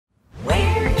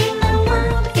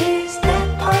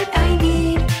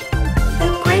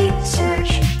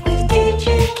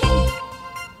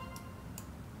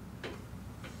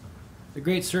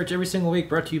great search every single week,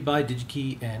 brought to you by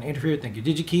DigiKey and Adafruit. Thank you,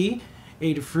 DigiKey,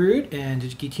 Adafruit, and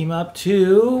DigiKey team up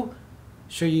to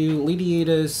show you Lady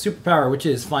Ada's superpower, which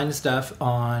is find the stuff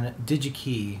on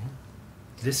DigiKey.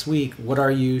 This week, what are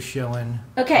you showing?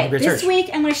 Okay, this week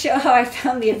I'm going to show how I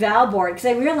found the eval board, because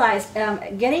I realized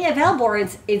getting eval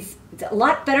boards is a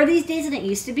lot better these days than it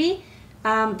used to be.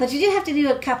 But you do have to do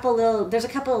there's a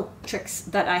couple tricks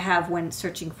that I have when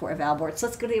searching for eval boards. So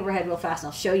let's go to the overhead real fast and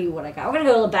I'll show you what I got. We're going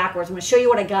to go a little backwards. I'm going to show you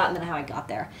what I got and then how I got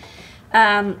there.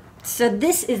 So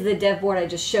this is the dev board I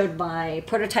just showed my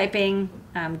prototyping,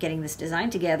 getting this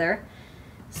design together.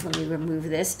 So let me remove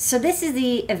this. So this is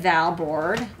the eval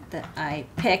board that I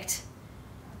picked.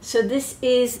 So this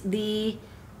is the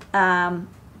AT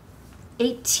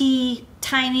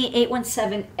Tiny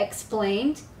 817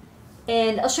 Explained.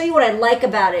 And I'll show you what I like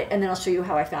about it, and then I'll show you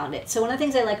how I found it. So one of the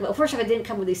things I like about it, first off, it didn't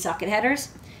come with these socket headers.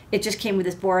 It just came with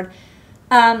this board.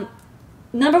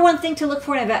 Number one thing to look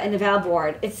for in an eval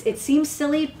board, it seems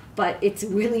silly, but it's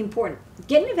really important.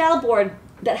 Get an eval board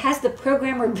that has the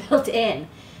programmer built in.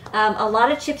 A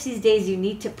lot of chips these days, you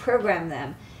need to program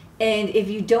them. And if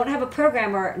you don't have a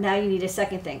programmer, now you need a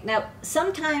second thing. Now,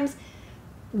 sometimes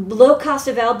low-cost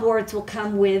eval boards will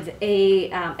come with a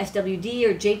SWD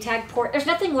or JTAG port. There's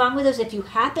nothing wrong with those if you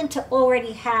happen to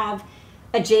already have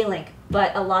a J-Link.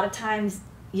 But a lot of times,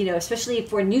 you know, especially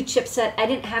for a new chipset, I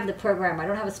didn't have the programmer. I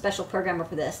don't have a special programmer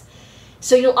for this.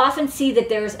 So you'll often see that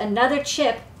there's another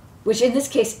chip, which in this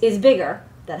case is bigger,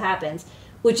 that happens,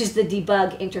 which is the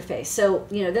debug interface. So,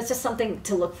 you know, that's just something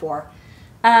to look for.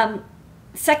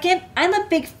 Second, I'm a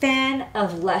big fan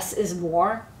of less is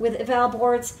more with eval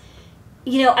boards.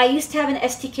 You know, I used to have an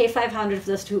STK500 for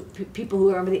those people who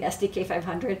remember the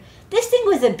STK500. This thing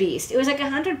was a beast. It was like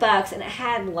 $100 and it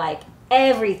had like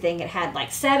everything. It had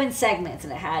like 7 segments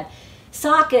and it had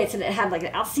sockets and it had like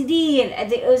an LCD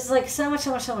and it was like so much.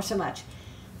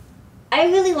 I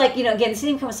really like, you know, again, this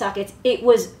didn't come with sockets. It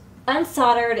was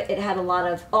unsoldered. It had a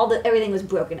lot of, everything was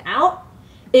broken out.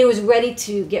 It was ready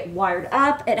to get wired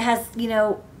up. It has, you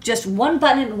know, just one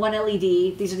button and one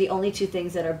LED. These are the only two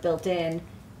things that are built in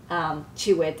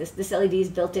to it. This LED is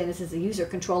built in. This is a user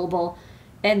controllable,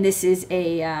 and this is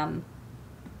a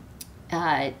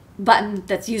button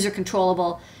that's user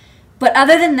controllable. But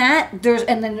other than that, there's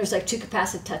like 2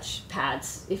 capacitive touch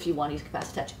pads if you want to use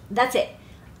capacitive touch. That's it.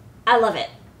 I love it.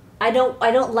 I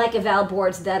don't like eval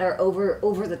boards that are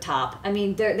over the top. I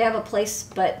mean, they have a place,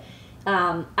 but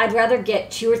I'd rather get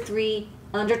 2 or 3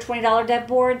 under $20 dev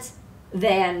boards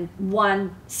than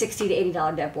one $60 to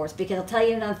 $80 dev boards, because I'll tell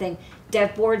you another thing,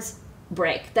 dev boards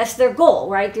break. That's their goal,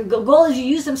 right? Their goal is you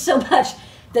use them so much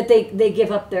that they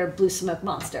give up their blue smoke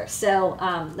monster. So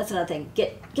that's another thing.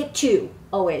 Get 2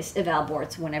 always eval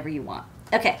boards whenever you want.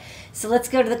 Okay, so let's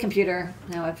go to the computer.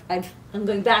 Now I'm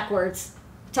going backwards.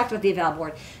 Talked about the eval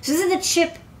board. So this is the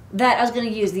chip that I was going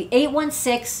to use, the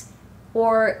 816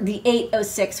 or the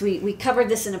 806. We covered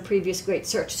this in a previous great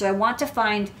search. So I want to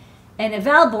find an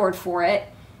eval board for it,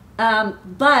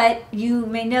 but you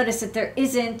may notice that there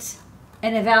isn't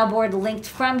an eval board linked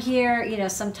from here. You know,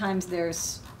 sometimes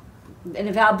there's an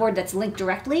eval board that's linked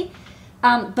directly,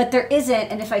 but there isn't.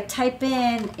 And if I type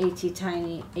in AT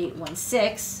Tiny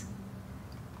 816,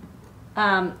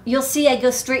 you'll see I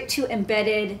go straight to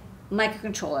embedded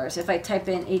microcontrollers. If I type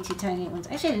in AT Tiny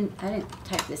 816, actually I didn't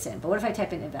type this in, but what if I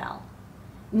type in eval?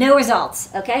 No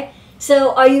results. Okay.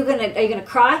 So are you gonna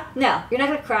cry? No, you're not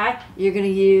gonna cry. You're gonna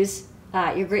use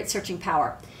your great searching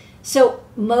power. So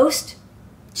most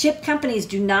chip companies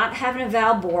do not have an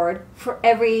eval board for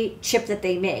every chip that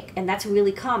they make, and that's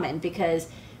really common because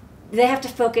they have to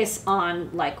focus on,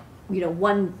 like, you know,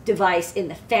 one device in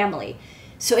the family.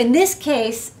 So in this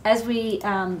case, as we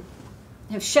have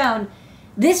shown,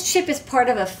 this chip is part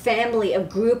of a family, a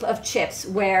group of chips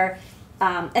where,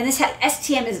 and this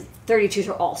STM32s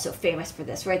are also famous for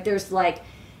this, right? There's like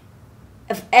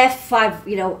F5,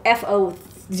 you know,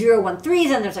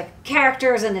 F013s, and there's like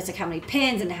characters, and it's like how many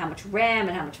pins, and how much RAM,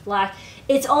 and how much flash.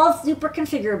 It's all super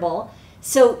configurable,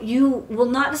 so you will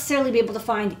not necessarily be able to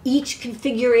find each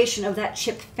configuration of that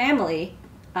chip family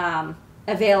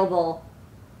available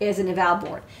as an eval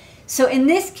board. So in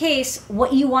this case,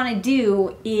 what you want to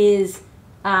do is,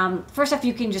 first off,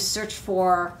 you can just search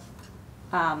for,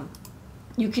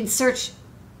 you can search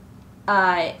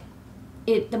the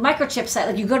microchip site.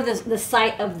 Like, you go to the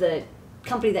site of the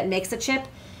company that makes the chip.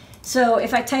 So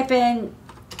if I type in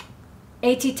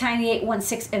AT Tiny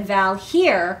 816 eval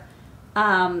here,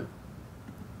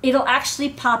 it'll actually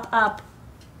pop up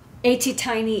AT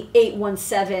Tiny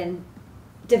 817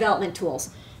 development tools.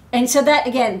 And so that,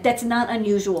 again, that's not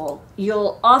unusual.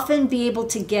 You'll often be able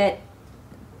to get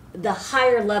the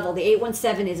higher level, the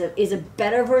 817 is a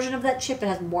better version of that chip. It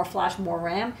has more flash, more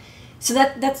RAM. So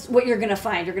that's what you're going to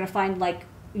find. You're going to find like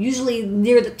usually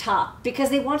near the top because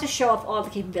they want to show off all the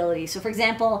capabilities. So for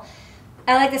example,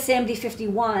 I like the SAMD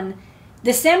 51.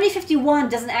 The SAMD 51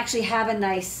 doesn't actually have a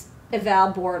nice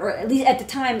eval board, or at least at the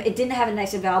time it didn't have a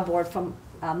nice eval board from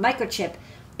Microchip.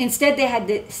 Instead they had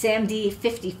the SAMD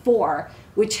 54,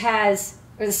 which has,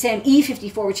 or the SAME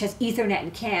 54, which has Ethernet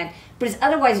and CAN, but it's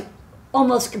otherwise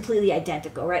almost completely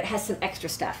identical, right? It has some extra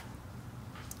stuff.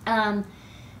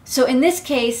 So in this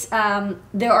case,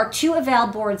 there are 2 eval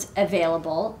boards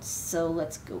available. So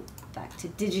let's go back to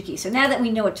DigiKey. So now that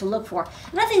we know what to look for,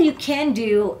 another thing you can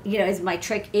do, you know, is my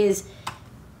trick is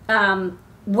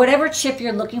whatever chip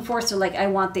you're looking for. So like I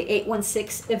want the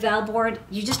 816 eval board,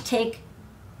 you just take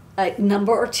a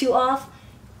number or 2 off.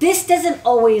 This doesn't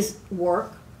always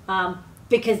work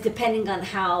because depending on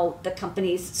how the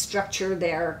companies structure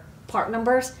their part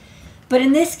numbers. But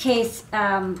in this case,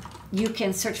 you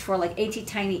can search for like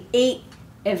ATtiny 8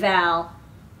 eval,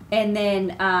 and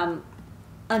then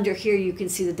under here you can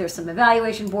see that there's some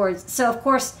evaluation boards. So of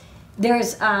course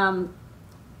there's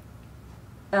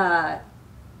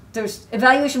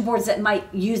evaluation boards that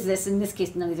might use this. In this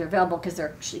case, none of these are available because they're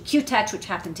actually QTech, which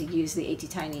happen to use the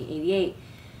ATtiny 88.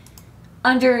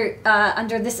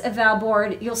 Under this eval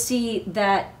board, you'll see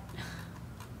that.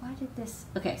 Why did this?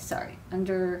 Okay, sorry.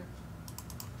 Under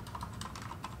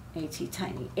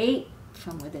ATtiny 8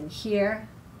 from within here.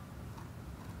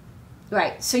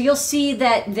 Right, so you'll see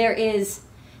that there is,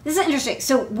 this is interesting.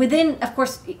 So within, of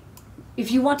course,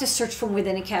 if you want to search from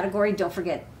within a category, don't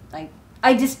forget,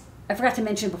 I forgot to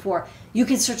mention before, you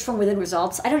can search from within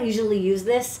results. I don't usually use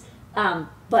this,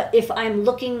 but if I'm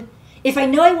looking, if I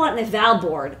know I want an eval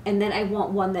board and then I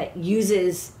want one that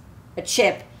uses a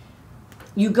chip,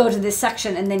 you go to this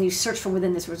section and then you search from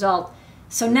within this result.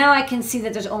 So now I can see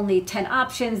that there's only 10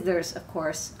 options. There's, of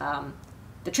course,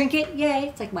 the Trinket, yay,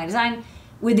 it's like my design,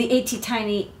 with the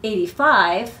ATtiny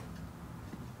 85.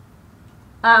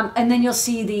 And then you'll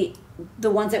see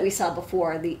the ones that we saw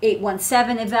before, the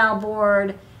 817 eval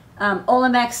board.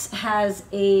 Olimex has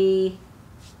a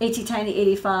ATtiny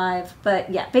 85.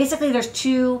 But yeah, basically there's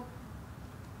two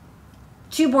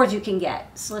boards you can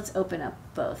get. So let's open up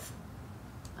both.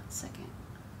 1 second.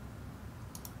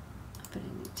 Open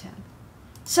a new tab.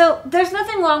 So there's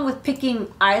nothing wrong with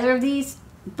picking either of these,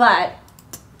 but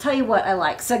tell you what I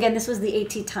like. So again, this was the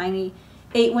ATtiny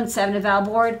 817 eval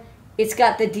board. It's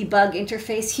got the debug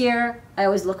interface here. I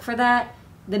always look for that.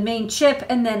 The main chip,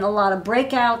 and then a lot of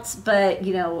breakouts, but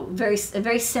you know, a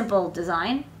very simple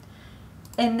design.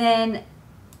 And then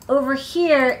over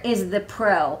here is the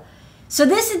Pro. So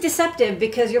this is deceptive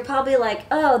because you're probably like,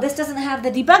 oh, this doesn't have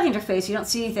the debug interface. You don't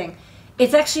see anything.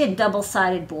 It's actually a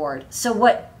double-sided board. So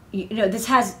what, you know, this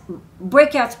has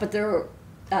breakouts, but they're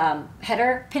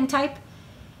header pin type.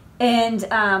 And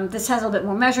this has a little bit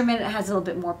more measurement. It has a little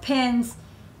bit more pins.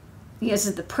 This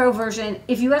is the Pro version.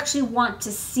 If you actually want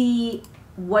to see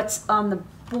what's on the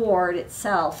board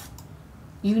itself,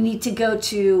 you need to go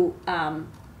to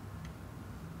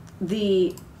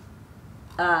the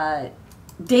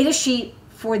data sheet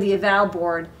for the eval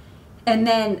board. And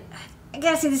then, I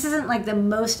gotta say, this isn't like the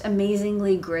most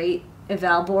amazingly great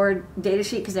eval board data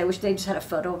sheet because I wish they just had a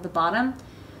photo of the bottom.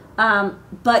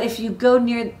 But if you go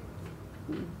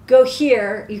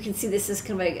here, you can see this is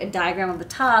kind of like a diagram of the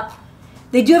top.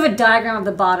 They do have a diagram of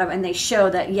the bottom, and they show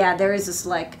that, yeah, there is this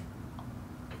like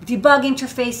debug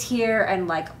interface here and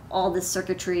like all this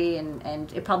circuitry,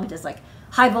 and it probably does like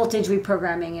high voltage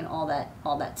reprogramming and all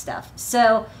that stuff.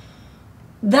 So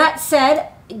that said,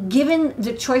 given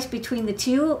the choice between the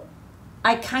two,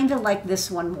 I kind of like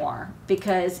this one more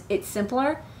because it's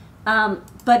simpler.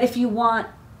 But if you want,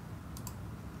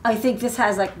 I think this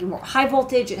has like more high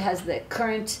voltage. It has the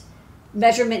current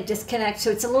measurement disconnect,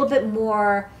 so it's a little bit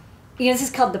more. You know, this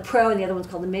is called the Pro, and the other one's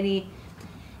called the Mini.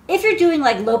 If you're doing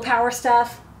like low power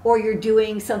stuff, or you're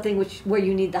doing something where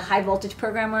you need the high voltage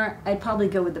programmer, I'd probably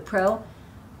go with the Pro.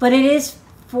 But it is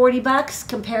 $40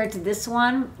 compared to this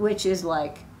one, which is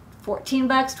like $14,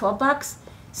 $12.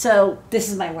 So this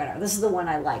is my winner. This is the one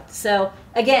I liked. So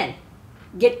again,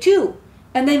 get 2.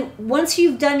 And then once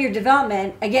you've done your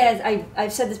development, again, as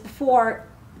I've said this before,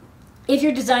 if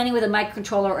you're designing with a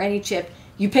microcontroller or any chip,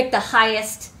 you pick the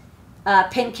highest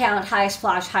pin count, highest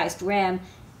flash, highest RAM,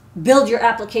 build your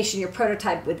application, your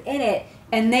prototype within it,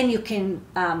 and then you can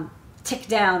tick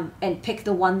down and pick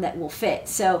the one that will fit.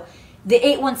 So the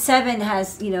 817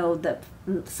 has, you know, the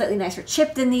slightly nicer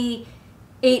chip than the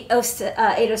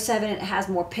 807. It has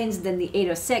more pins than the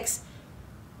 806.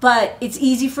 But it's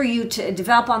easy for you to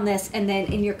develop on this and then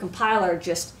in your compiler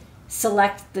just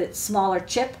select the smaller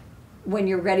chip when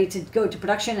you're ready to go to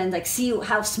production, and like see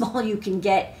how small you can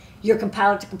get your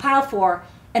compiler to compile for,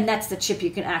 and that's the chip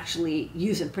you can actually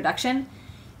use in production.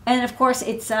 And of course,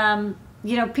 it's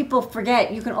people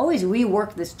forget you can always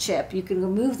rework this chip. You can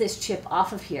remove this chip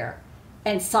off of here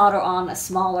and solder on a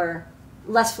smaller,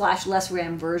 less flash, less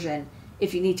RAM version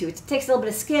if you need to. It takes a little bit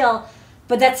of skill,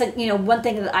 but that's one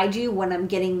thing that I do when I'm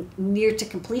getting near to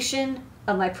completion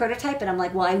of my prototype, and I'm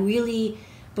like, well, I really,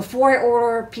 before I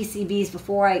order PCBs,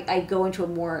 before I go into a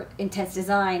more intense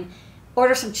design,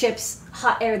 order some chips,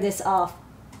 hot air this off,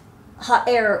 hot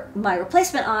air my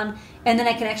replacement on, and then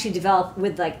I can actually develop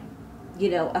with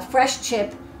a fresh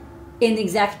chip in the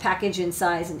exact package and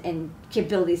size and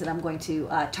capabilities that I'm going to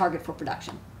target for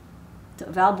production. So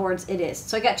Val boards it is.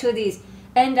 So I got 2 of these,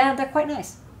 and they're quite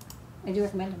nice. I do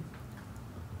recommend them.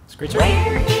 It's great.